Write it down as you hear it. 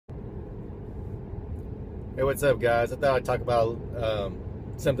Hey, what's up, guys? I thought I'd talk about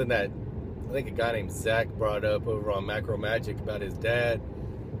something that I think a guy named Zach brought up over on Macro Magic about his dad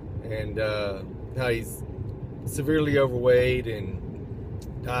and how he's severely overweight and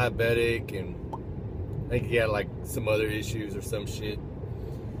diabetic, and I think he had like some other issues or some shit.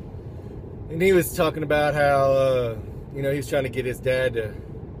 And he was talking about how he was trying to get his dad to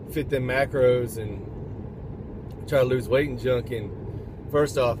fit them macros and try to lose weight and junk. And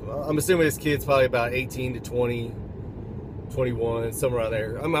first off, I'm assuming this kid's probably about 18 to 20, 21, somewhere around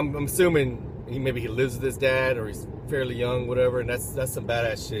there. I'm assuming maybe he lives with his dad or he's fairly young, whatever. And that's some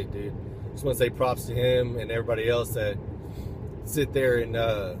badass shit, dude. Just want to say props to him and everybody else that sit there and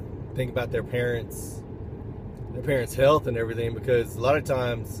think about their parents' health and everything. Because a lot of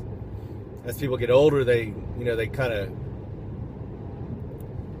times, as people get older, they kind of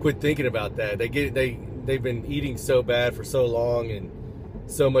quit thinking about that. They've been eating so bad for so long and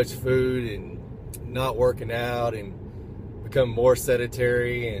so much food and not working out and become more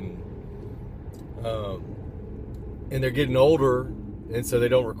sedentary, and they're getting older, and so they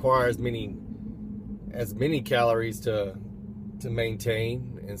don't require as many calories to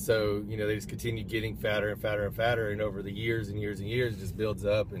maintain, and so they just continue getting fatter and fatter and fatter, and over the years and years and years it just builds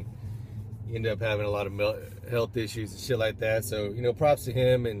up, and you end up having a lot of health issues and shit like that. So props to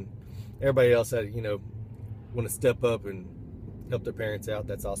him and everybody else that want to step up and help their parents out.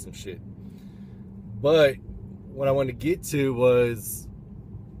 That's awesome shit. But what I wanted to get to was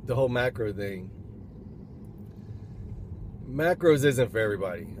the whole macro thing. Macros isn't for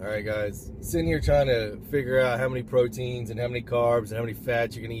everybody, all right, guys? Sitting here trying to figure out how many proteins and how many carbs and how many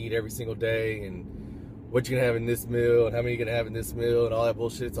fats you're gonna eat every single day, and what you're gonna have in this meal and how many you're gonna have in this meal and all that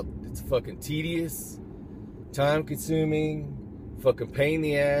bullshit. It's fucking tedious, time consuming, fucking pain in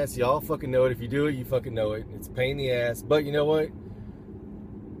the ass. Y'all fucking know it. If you do it, you fucking know it. It's a pain in the ass. But you know what?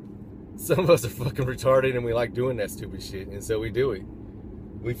 Some of us are fucking retarded and we like doing that stupid shit, and so we do it.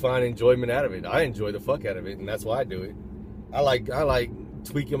 We find enjoyment out of it. I enjoy the fuck out of it, and that's why I do it. I like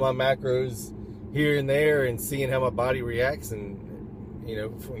tweaking my macros here and there and seeing how my body reacts, and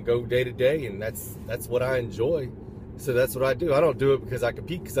go day to day, and that's what I enjoy. So that's what I do. I don't do it because I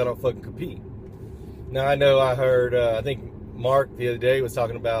compete, because I don't fucking compete. Now I know I heard I think Mark the other day was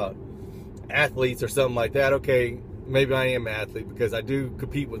talking about athletes or something like that. Okay, maybe I am an athlete because I do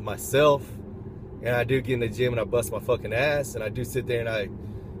compete with myself, and I do get in the gym and I bust my fucking ass, and I do sit there and I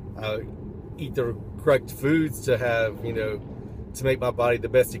eat the correct foods to have, to make my body the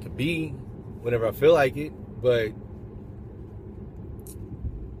best it could be whenever I feel like it. But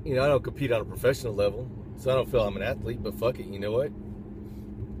I don't compete on a professional level, so I don't feel I'm an athlete. But fuck it, you know what?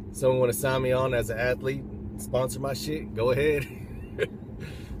 Someone want to sign me on as an athlete, sponsor my shit, go ahead.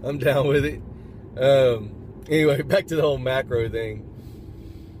 I'm down with it. Anyway, back to the whole macro thing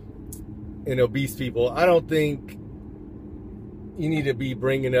and obese people. I don't think you need to be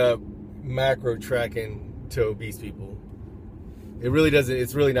bringing up macro tracking to obese people. It really doesn't.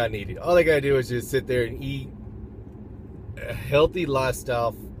 It's really not needed. All they gotta do is just sit there and eat a healthy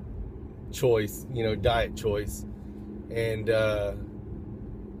lifestyle choice, diet choice, and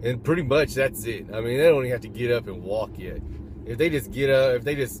pretty much that's it. I mean, they don't even have to get up and walk yet. If they just get up, if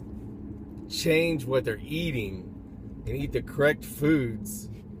they just change what they're eating and eat the correct foods,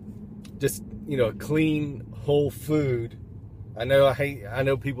 just clean whole food. I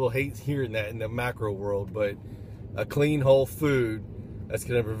know people hate hearing that in the macro world, but a clean whole food that's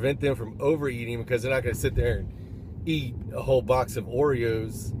going to prevent them from overeating, because they're not going to sit there and eat a whole box of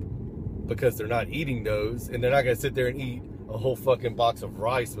Oreos because they're not eating those, and they're not going to sit there and eat a whole fucking box of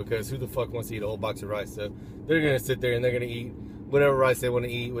rice, because who the fuck wants to eat a whole box of rice? So they're going to sit there and they're going to eat whatever rice they want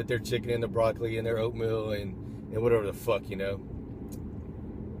to eat with their chicken and their broccoli and their oatmeal and whatever the fuck,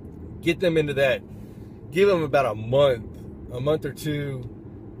 Get them into that. Give them about a month or two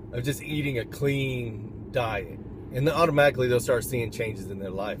of just eating a clean diet, and then automatically they'll start seeing changes in their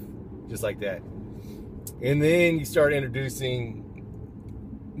life, just like that. And then you start introducing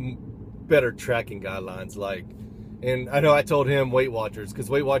better tracking guidelines, and I know I told him Weight Watchers, because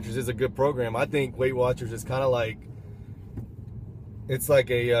Weight Watchers is a good program. I think Weight Watchers is kind of like, it's like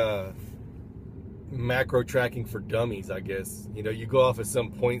a macro tracking for dummies, I guess. You go off of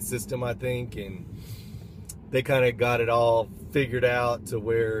some point system, I think, and they kind of got it all figured out to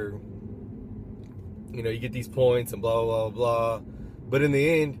where, you get these points and blah, blah, blah. But in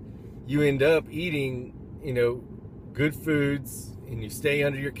the end, you end up eating, good foods, and you stay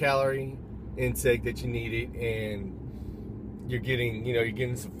under your calorie intake that you needed, and you're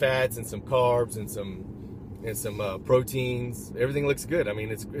getting some fats and some carbs and some proteins. Everything looks good. I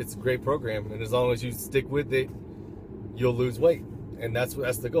mean, it's a great program, and as long as you stick with it, you'll lose weight. And that's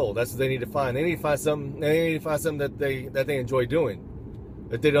the goal. That's what they need to find. They need to find something. They need to find something that they enjoy doing.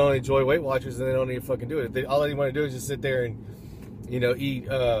 If they don't enjoy Weight Watchers, then they don't need to fucking do it. If all they want to do is just sit there and, you know, eat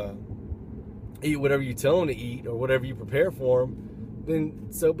whatever you tell them to eat or whatever you prepare for them, then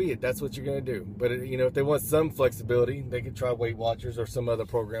so be it. That's what you're gonna do. But you know, if they want some flexibility, they could try Weight Watchers or some other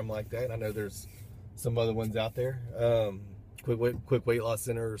program like that. I know there's some other ones out there. Quick Weight Loss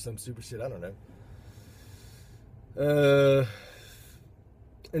Center or some super shit. I don't know.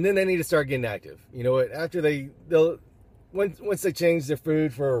 And then they need to start getting active. You know what? After once they change their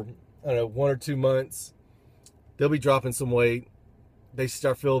food for, I don't know, 1 or 2 months, they'll be dropping some weight. They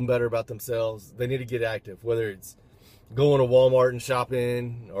start feeling better about themselves. They need to get active, whether it's going to Walmart and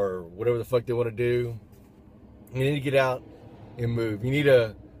shopping or whatever the fuck they want to do. You need to get out and move. You need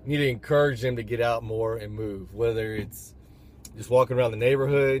to encourage them to get out more and move, whether it's just walking around the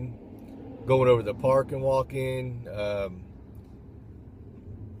neighborhood, going over to the park and walking,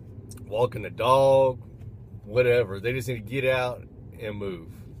 walking the dog, whatever. They just need to get out and move.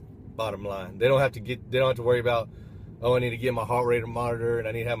 Bottom line, they don't have to worry about, oh, I need to get my heart rate monitor and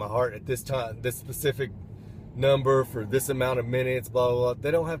I need to have my heart at this time, this specific number for this amount of minutes, blah blah blah.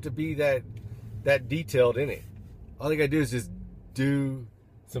 They don't have to be that detailed in it. All they gotta do is just do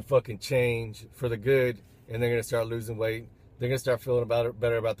some fucking change for the good, and they're gonna start losing weight. They're gonna start feeling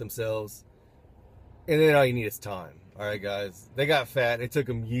better about themselves, and then all you need is time. All right, guys. They got fat. It took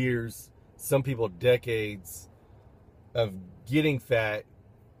them years, some people decades, of getting fat,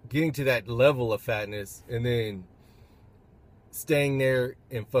 getting to that level of fatness, and then staying there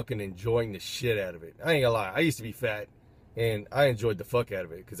and fucking enjoying the shit out of it. I ain't gonna lie. I used to be fat, and I enjoyed the fuck out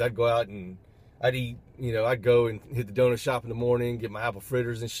of it, because I'd go out and I'd eat, you know, I'd go and hit the donut shop in the morning, get my apple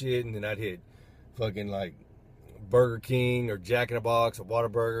fritters and shit, and then I'd hit fucking like Burger King or Jack in the Box or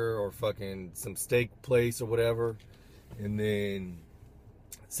Whataburger or fucking some steak place or whatever. And then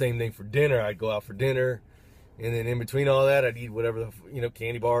same thing for dinner. I'd go out for dinner, and then in between all that, I'd eat whatever the, you know,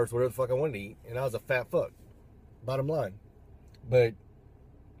 candy bars, whatever the fuck I wanted to eat. And I was a fat fuck, bottom line. But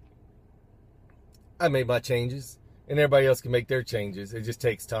I made my changes, and everybody else can make their changes. It just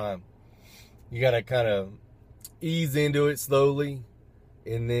takes time. You gotta kind of ease into it slowly,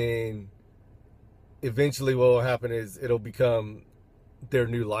 and then eventually what will happen is it'll become their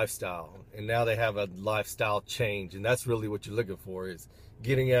new lifestyle. And now they have a lifestyle change, and that's really what you're looking for, is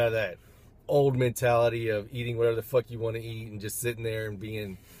getting out of that old mentality of eating whatever the fuck you want to eat and just sitting there and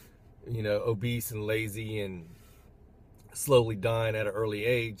being, you know, obese and lazy and slowly dying at an early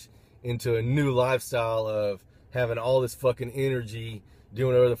age, into a new lifestyle of having all this fucking energy,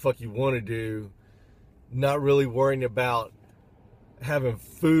 doing whatever the fuck you want to do, not really worrying about having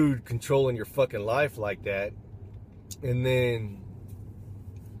food controlling your fucking life like that. And then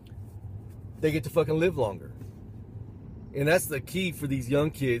they get to fucking live longer. And that's the key for these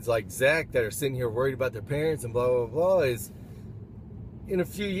young kids like Zach that are sitting here worried about their parents and blah, blah, blah, is in a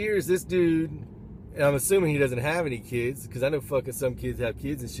few years, this dude, and I'm assuming he doesn't have any kids, because I know fucking some kids have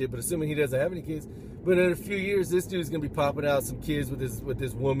kids and shit, but assuming he doesn't have any kids, but in a few years, this dude's gonna be popping out some kids with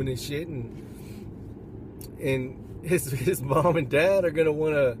his woman and shit, and his mom and dad are gonna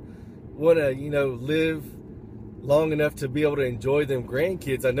wanna, you know, live long enough to be able to enjoy them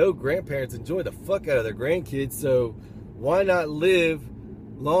grandkids. I know grandparents enjoy the fuck out of their grandkids, so why not live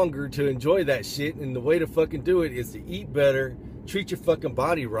longer to enjoy that shit? And the way to fucking do it is to eat better, treat your fucking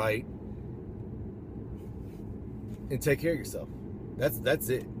body right, and take care of yourself. That's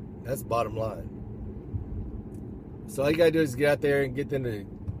it. That's bottom line. So all you gotta do is get out there and get them to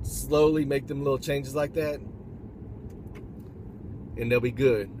slowly make them little changes like that, and they'll be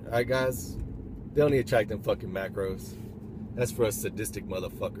good. All right, guys? They don't need to track them fucking macros. That's for us sadistic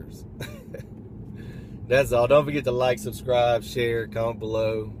motherfuckers. That's all. Don't forget to like, subscribe, share, comment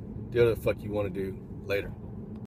below. Do whatever the fuck you want to do. Later.